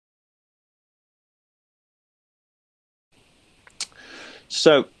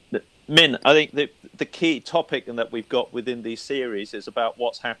So, Min, I think the key topic and that we've got within these series is about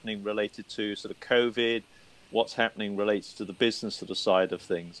what's happening related to sort of COVID, what's happening related to the business sort of side of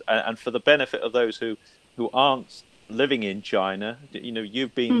things, and for the benefit of those who aren't living in China,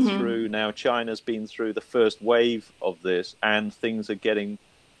 you've been through now. China's been through the first wave of this, and things are getting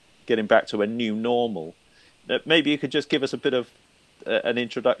back to a new normal. Maybe you could just give us a bit of an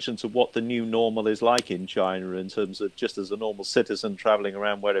introduction to what the new normal is like in China in terms of just as a normal citizen traveling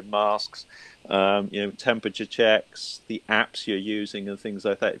around wearing masks, temperature checks, the apps you're using and things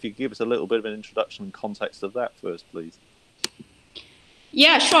like that. If you could give us a little bit of an introduction and context of that first, please.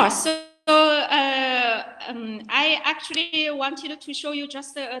 Yeah, sure. I actually wanted to show you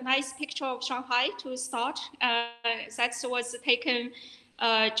just a nice picture of Shanghai to start. That was taken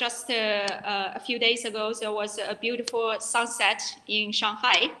just a few days ago. There was a beautiful sunset in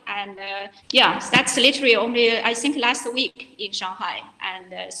Shanghai. And yeah, that's literally only, I think, last week in Shanghai.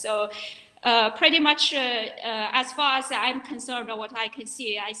 And pretty much as far as I'm concerned, or what I can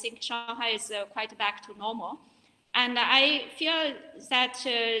see, I think Shanghai is quite back to normal. And I feel that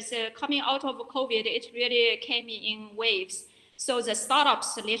the coming out of COVID, it really came in waves. So the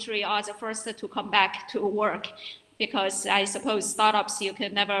startups literally are the first to come back to work, because I suppose startups, you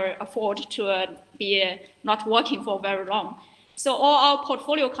can never afford to be not working for very long. So all our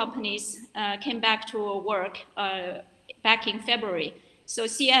portfolio companies came back to work back in February. So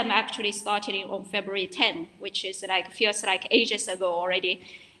CM actually started on February 10, which is feels like ages ago already.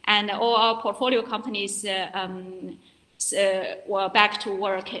 And all our portfolio companies were back to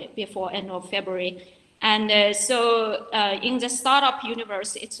work before end of February. And so in the startup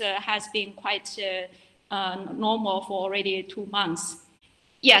universe, it has been quite normal for already 2 months.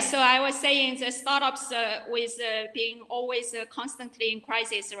 Yeah, so I was saying the startups with being always constantly in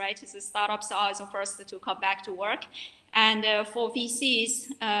crisis, right? The startups are the first to come back to work. And for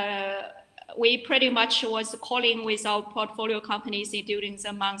VCs, we pretty much was calling with our portfolio companies during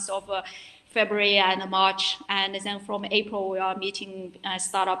the months of February and March. And then from April, we are meeting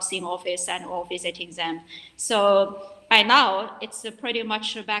startups in office and or visiting them. So by now, it's pretty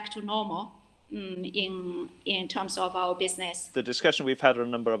much back to normal in terms of our business. The discussion we've had on a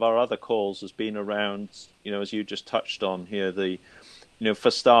number of our other calls has been around, as you just touched on here,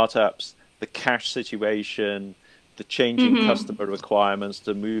 for startups, the cash situation, the changing customer requirements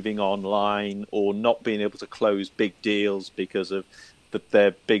to moving online or not being able to close big deals because of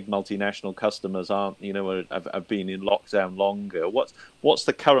their big multinational customers aren't, have been in lockdown longer. What's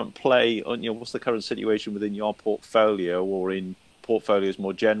the current play on, what's the current situation within your portfolio or in portfolios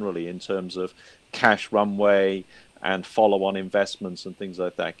more generally in terms of cash runway and follow-on investments and things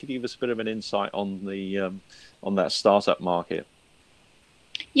like that? Could you give us a bit of an insight on on that startup market?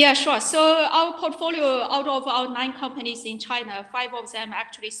 Yeah, sure. So our portfolio, out of our 9 companies in China, 5 of them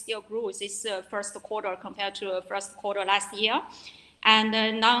actually still grew this first quarter compared to first quarter last year. And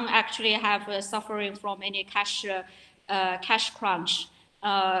none actually have suffering from any cash crunch.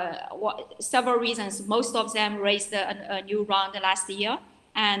 Several reasons. Most of them raised a new round last year,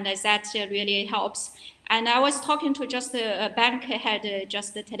 and that really helps. And I was talking to just a bank head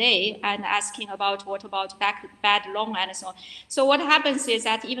just today and asking about what about bad loan and so on. So what happens is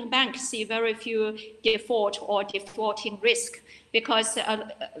that even banks see very few default or defaulting risk, because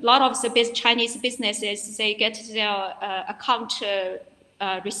a lot of the Chinese businesses, they get their account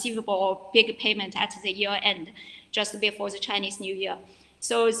receivable or big payment at the year end, just before the Chinese New Year.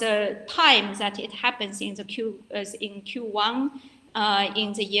 So the time that it happens in Q1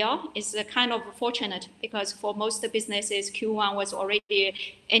 in the year is kind of fortunate, because for most businesses, Q1 was already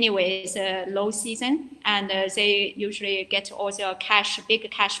anyways a low season, and they usually get all their big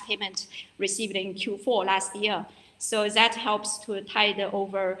cash payment received in Q4 last year. So that helps to tide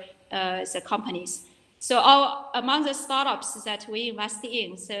over the companies. So among the startups that we invest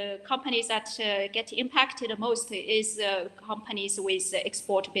in, the companies that get impacted the most is companies with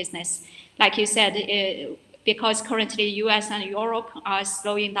export business. Like you said, because currently US and Europe are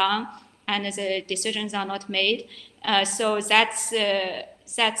slowing down and the decisions are not made. So that's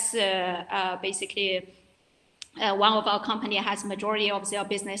basically one of our company has majority of their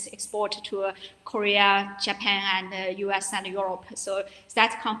business export to Korea, Japan, and US and Europe. So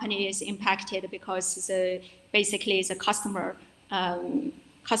that company is impacted because basically the customer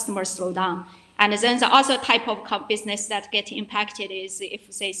slow down. And then the other type of business that get impacted is if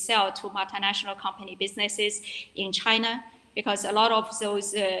they sell to multinational company businesses in China, because a lot of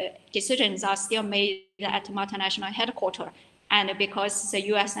those decisions are still made at multinational headquarters. And because the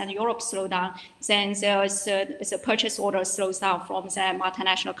US and Europe slow down, then there's the purchase order slows down from the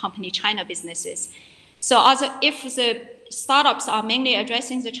multinational company China businesses. So if the startups are mainly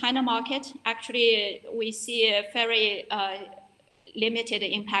addressing the China market. Actually, we see a very limited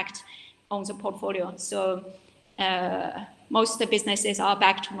impact on the portfolio. So most of the businesses are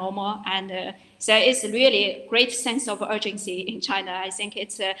back to normal, and there is really great sense of urgency in China. I think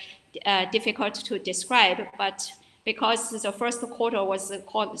it's difficult to describe, but because the first quarter was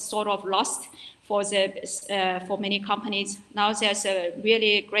sort of lost for many companies, now there's a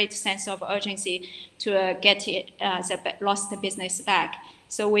really great sense of urgency to get the lost business back.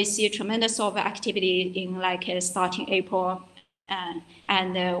 So we see tremendous of activity in like starting April,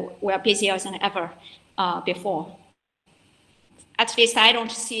 and we're busier than ever before. At least I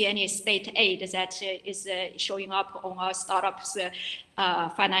don't see any state aid that is showing up on our startups'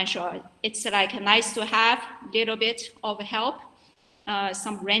 financial. It's like nice to have a little bit of help,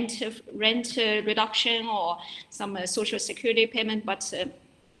 some rent reduction or some social security payment, but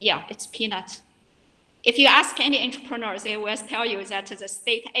yeah, it's peanuts. If you ask any entrepreneurs, they will tell you that the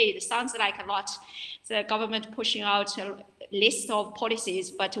state aid sounds like a lot. The government pushing out a list of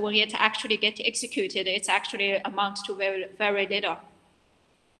policies, but when it actually gets executed, it's actually amounts to very, very little.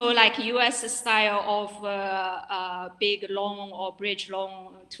 So like US style of big loan or bridge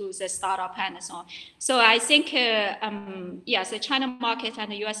loan to the startup and so on. So I think, yes, the China market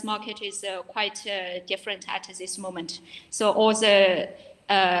and the US market is quite different at this moment. So all the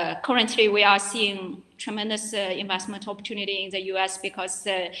currently, we are seeing tremendous investment opportunity in the US because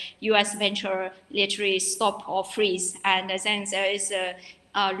the US venture literally stop or freeze. And then there is a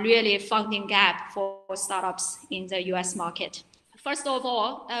really funding gap for startups in the US market. First of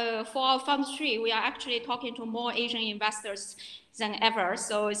all, for our Fund 3, we are actually talking to more Asian investors than ever.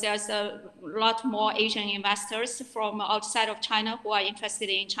 So there's a lot more Asian investors from outside of China who are interested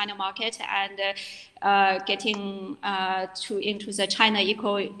in China market and getting into the China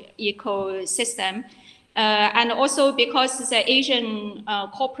ecosystem. And also because the Asian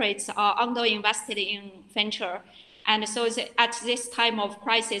corporates are underinvested in venture. And so at this time of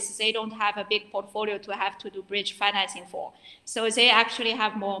crisis, they don't have a big portfolio to have to do bridge financing for. So they actually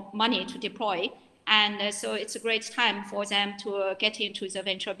have more money to deploy. And so it's a great time for them to get into the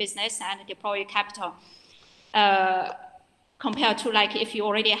venture business and deploy capital. Compared to like if you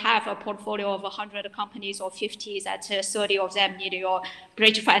already have a portfolio of 100 companies or 50, that 30 of them need your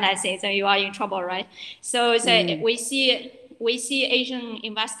bridge financing, then you are in trouble, right? So we see Asian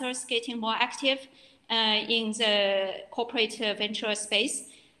investors getting more active in the corporate venture space.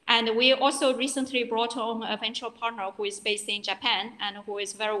 And we also recently brought on a venture partner who is based in Japan and who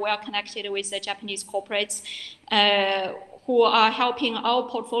is very well connected with the Japanese corporates who are helping our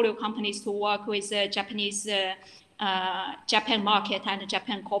portfolio companies to work with the Japanese Japan market and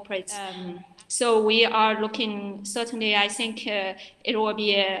Japan corporates. So we are looking, certainly I think it will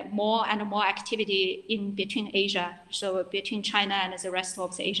be more and more activity in between Asia, so between China and the rest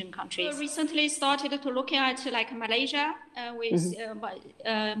of the Asian countries. We recently started to look at like Malaysia, with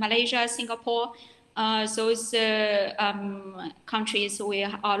Malaysia, Singapore, those countries we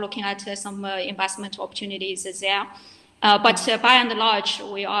are looking at some investment opportunities there. But by and large,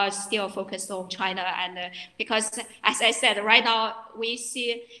 we are still focused on China, and because, as I said, right now we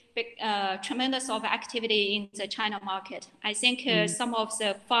see tremendous of activity in the China market. I think some of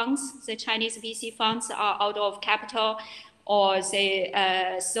the funds, the Chinese VC funds, are out of capital, or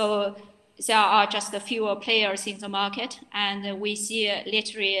so there are just a fewer players in the market, and we see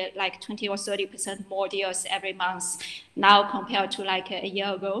literally like 20 or 30% more deals every month now compared to like a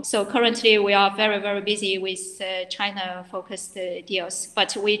year ago. So currently we are very, very busy with China-focused deals,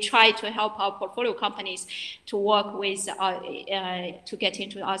 but we try to help our portfolio companies to work with to get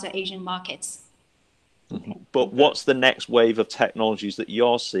into other Asian markets. But what's the next wave of technologies that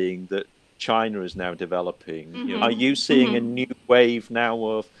you're seeing that China is now developing? You know, are you seeing a new wave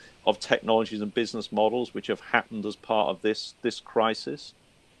now of technologies and business models which have happened as part of this crisis?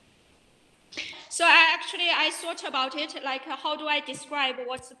 So I thought about it, like how do I describe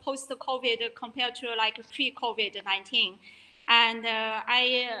what's post-COVID compared to like pre-COVID-19? And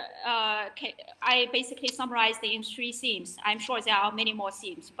I basically summarized it in 3 themes. I'm sure there are many more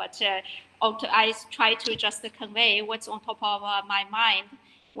themes, but I try to just convey what's on top of my mind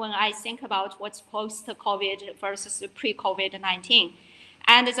when I think about what's post-COVID versus pre-COVID-19.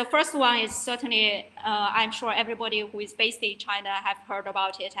 And the first one is certainly, I'm sure everybody who is based in China have heard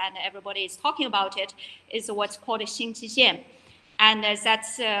about it, and everybody is talking about it, is what's called 新基建. And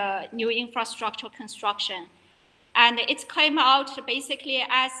that's new infrastructure construction. And it came out basically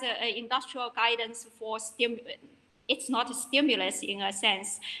as industrial guidance for it's not a stimulus in a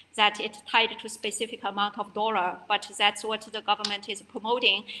sense that it's tied to a specific amount of dollar, but that's what the government is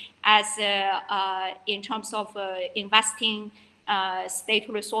promoting as in terms of investing state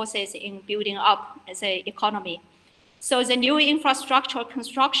resources in building up the economy. So the new infrastructure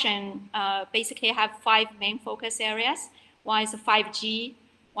construction basically have 5 main focus areas. One is 5G,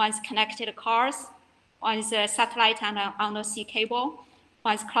 one is connected cars, one is satellite and undersea cable,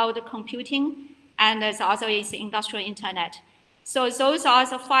 one is cloud computing, and the other is industrial internet. So those are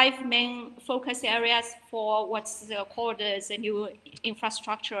the 5 main focus areas for what's called the new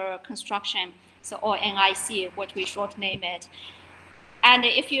infrastructure construction, so or NIC, what we short name it. And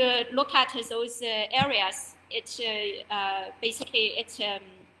if you look at those areas, it's basically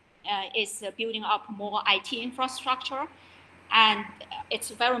is building up more IT infrastructure, and it's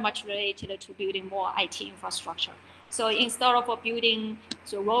very much related to building more IT infrastructure. So instead of building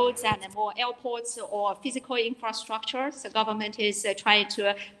the roads and more airports or physical infrastructure, the government is trying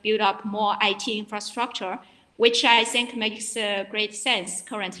to build up more IT infrastructure, which I think makes great sense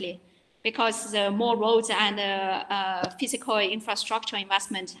currently, because more roads and physical infrastructure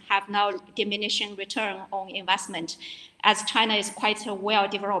investment have now diminishing return on investment, as China is quite well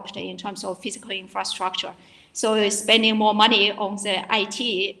developed in terms of physical infrastructure. So spending more money on the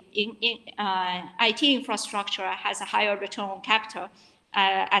IT infrastructure has a higher return on capital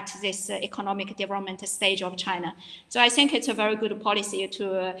at this economic development stage of China. So I think it's a very good policy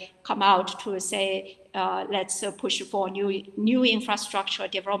to come out to say, let's push for new infrastructure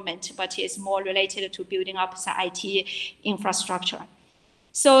development, but it's more related to building up the IT infrastructure.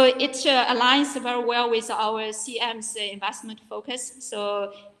 So it aligns very well with our CM's investment focus.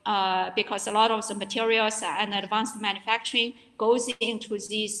 So because a lot of the materials and advanced manufacturing goes into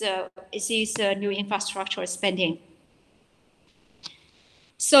these new infrastructure spending.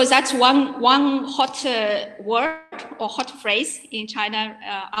 So that's one hot word or hot phrase in China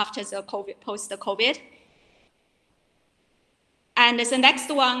after the post-COVID. And the next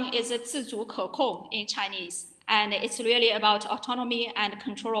one is 自主可控 in Chinese. And it's really about autonomy and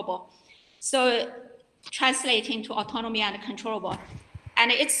controllable. So translating to autonomy and controllable.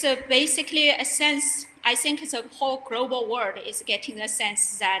 And it's basically a sense, I think the whole global world is getting the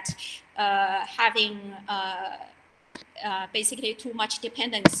sense that having basically too much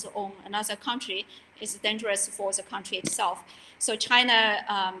dependence on another country is dangerous for the country itself. So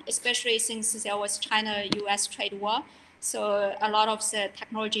China, especially since there was China-US trade war, so a lot of the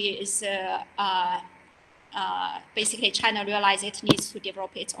technology is basically China realized it needs to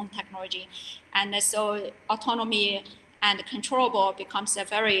develop its own technology. And so autonomy and controllable becomes a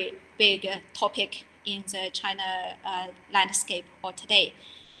very big topic in the China landscape for today.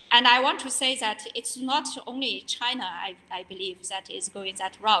 And I want to say that it's not only China, I believe, that is going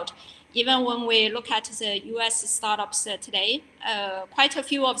that route. Even when we look at the US startups today, quite a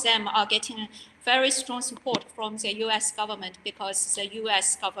few of them are getting very strong support from the US government, because the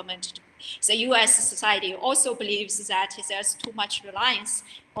US government, the US society also believes that there's too much reliance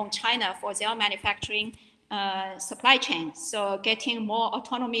on China for their manufacturing supply chain. So getting more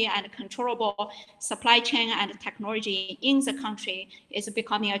autonomy and controllable supply chain and technology in the country is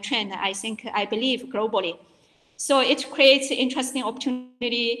becoming a trend, I believe, globally. So it creates interesting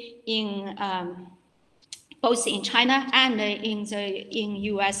opportunity in both in China and in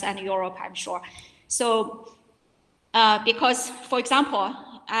US and Europe, I'm sure. So because, for example,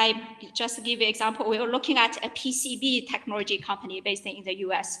 I just give you an example, we were looking at a PCB technology company based in the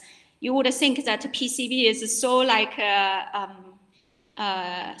US. You would think that PCB is so like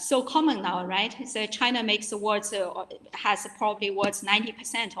so common now, right? So China makes the world's has probably world's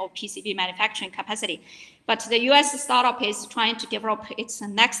 90% of PCB manufacturing capacity, but the US startup is trying to develop its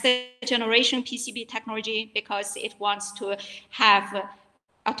next generation PCB technology because it wants to have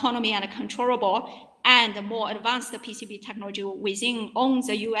autonomy and controllable and more advanced PCB technology on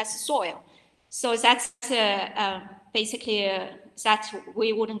the US soil. So that's basically that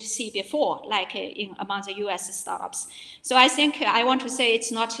we wouldn't see before, like among the US startups. So I think I want to say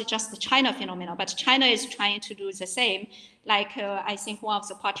it's not just the China phenomenon, but China is trying to do the same. Like I think one of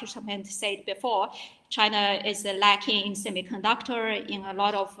the participants said before, China is lacking in semiconductor, in a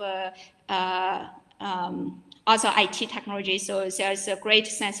lot of other IT technology. So there's a great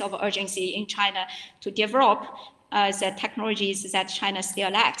sense of urgency in China to develop the technologies that China still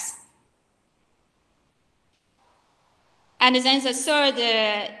lacks. And then the third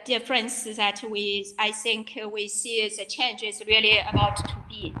difference that I think we see as a change is really about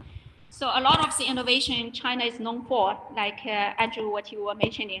ToB. So a lot of the innovation China is known for, like Andrew, what you were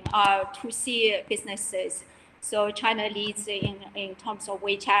mentioning, are 2C businesses. So China leads in terms of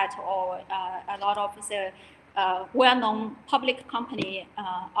WeChat or a lot of the well-known public company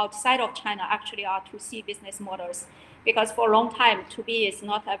outside of China actually are 2C business models, because for a long time, 2B is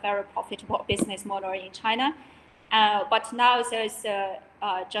not a very profitable business model in China. But now there's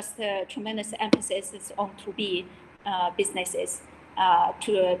just a tremendous emphasis on 2B businesses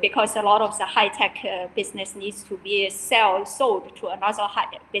because a lot of the high-tech business needs to be sold to another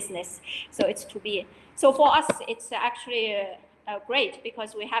business. So it's 2B. So for us, it's actually great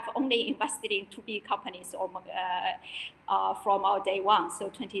because we have only invested in 2B companies from our day one, so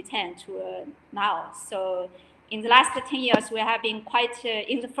 2010 to now. So in the last 10 years, we have been quite,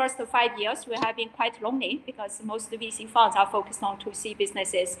 in the first 5 years, we have been quite lonely because most VC funds are focused on 2C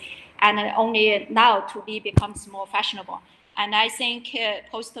businesses, and only now 2B becomes more fashionable. And I think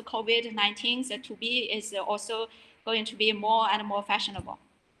post-COVID-19, the 2B is also going to be more and more fashionable.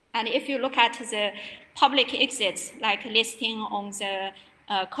 And if you look at the public exits, like listing on the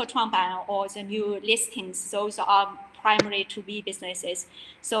Kechuangban or the new listings, those are primarily 2B businesses.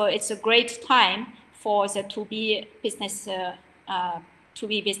 So it's a great time for the 2B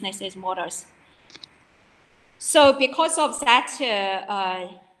businesses models. So because of that,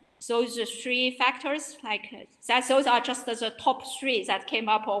 those 3 factors, like that, those are just the top 3 that came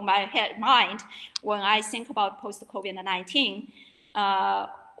up on my mind when I think about post-COVID-19.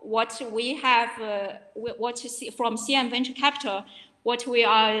 What we have, from CM Venture Capital, what we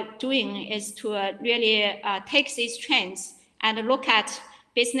are doing is to really take these trends and look at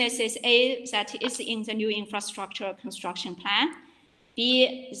businesses, A, that is in the new infrastructure construction plan,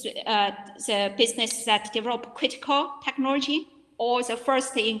 B, the business that develop critical technology, or the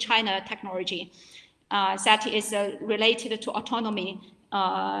first in China technology that is related to autonomy,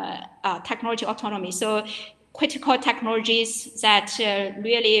 technology autonomy. So critical technologies that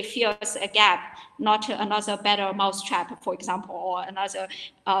really fills a gap, not another better mousetrap, for example, or another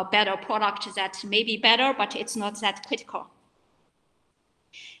better product that may be better, but it's not that critical.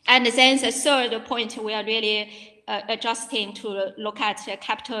 And then the third point, we are really adjusting to look at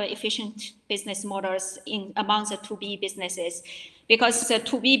capital efficient business models among the 2B businesses, because the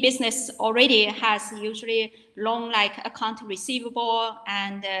 2B business already has usually long account receivable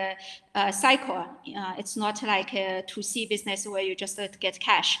and cycle. It's not like a 2C business where you just get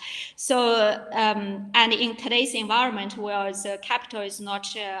cash. So and in today's environment where the capital is not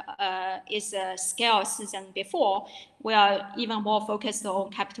scarce than before, we are even more focused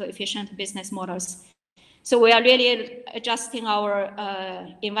on capital efficient business models. So we are really adjusting our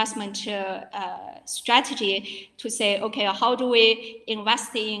investment strategy to say, okay, how do we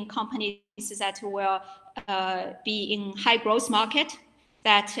invest in companies that will be in high growth market,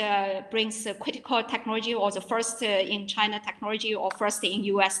 that brings critical technology, or the first in China technology, or first in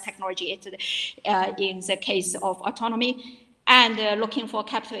US technology, in the case of autonomy, and looking for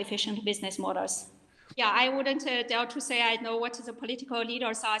capital efficient business models. Yeah, I wouldn't dare to say I know what the political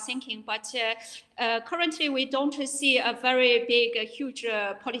leaders are thinking, but currently we don't see a very big, huge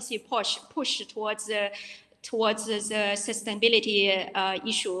policy push towards the sustainability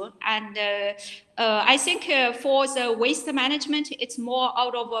issue. And I think for the waste management, it's more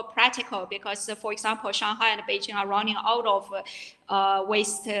out of practical, because, for example, Shanghai and Beijing are running out of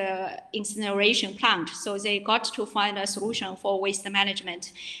waste incineration plant. So they got to find a solution for waste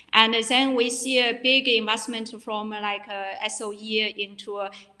management. And then we see a big investment from SOE into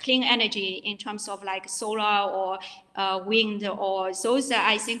clean energy in terms of solar or wind, or those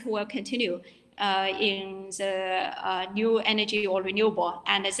I think will continue. In the new energy or renewable,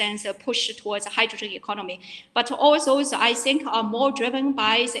 and then the push towards hydrogen economy. But all those, I think, are more driven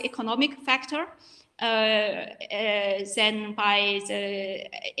by the economic factor than by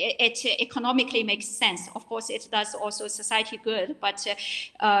it economically makes sense. Of course, it does also society good, but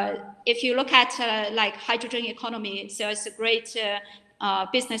if you look at hydrogen economy, there's a great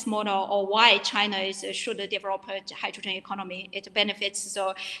business model, or why China should develop a hydrogen economy. It benefits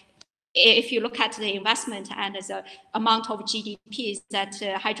the. If you look at the investment and the amount of GDP that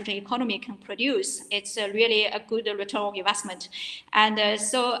hydrogen economy can produce, it's really a good return on investment. And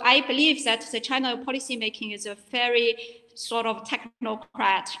so I believe that the China policy making is a very sort of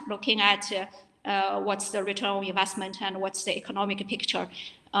technocrat, looking at what's the return on investment and what's the economic picture.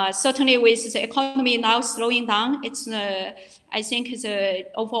 Certainly with the economy now slowing down, it's I think the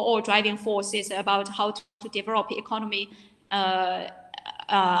overall driving force is about how to develop the economy,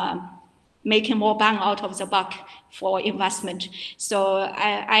 making more bang out of the buck for investment. So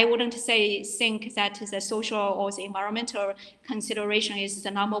I wouldn't think that the social or the environmental consideration is the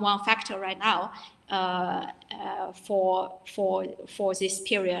 #1 factor right now for this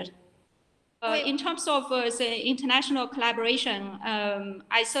period. In terms of the international collaboration,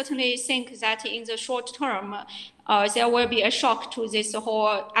 I certainly think that in the short term, there will be a shock to this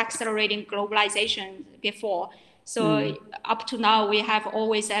whole accelerating globalization before. So up to now, we have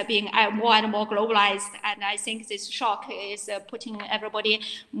always been more and more globalized, and I think this shock is putting everybody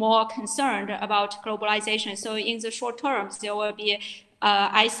more concerned about globalization. So in the short term, there will be.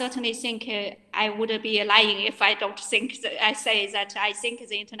 I certainly think I would be lying if I don't think that I say that I think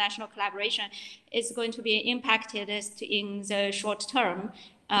the international collaboration is going to be impacted in the short term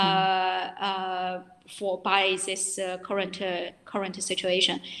by this current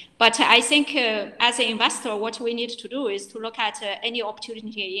situation. But I think as an investor, what we need to do is to look at any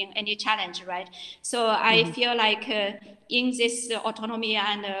opportunity in any challenge, right? So I feel like in this autonomy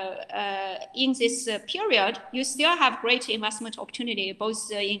and in this period, you still have great investment opportunity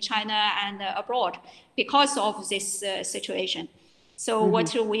both in China and abroad because of this situation. So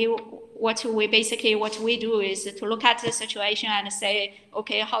what we do is to look at the situation and say,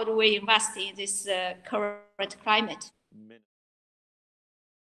 okay, how do we invest in this current climate?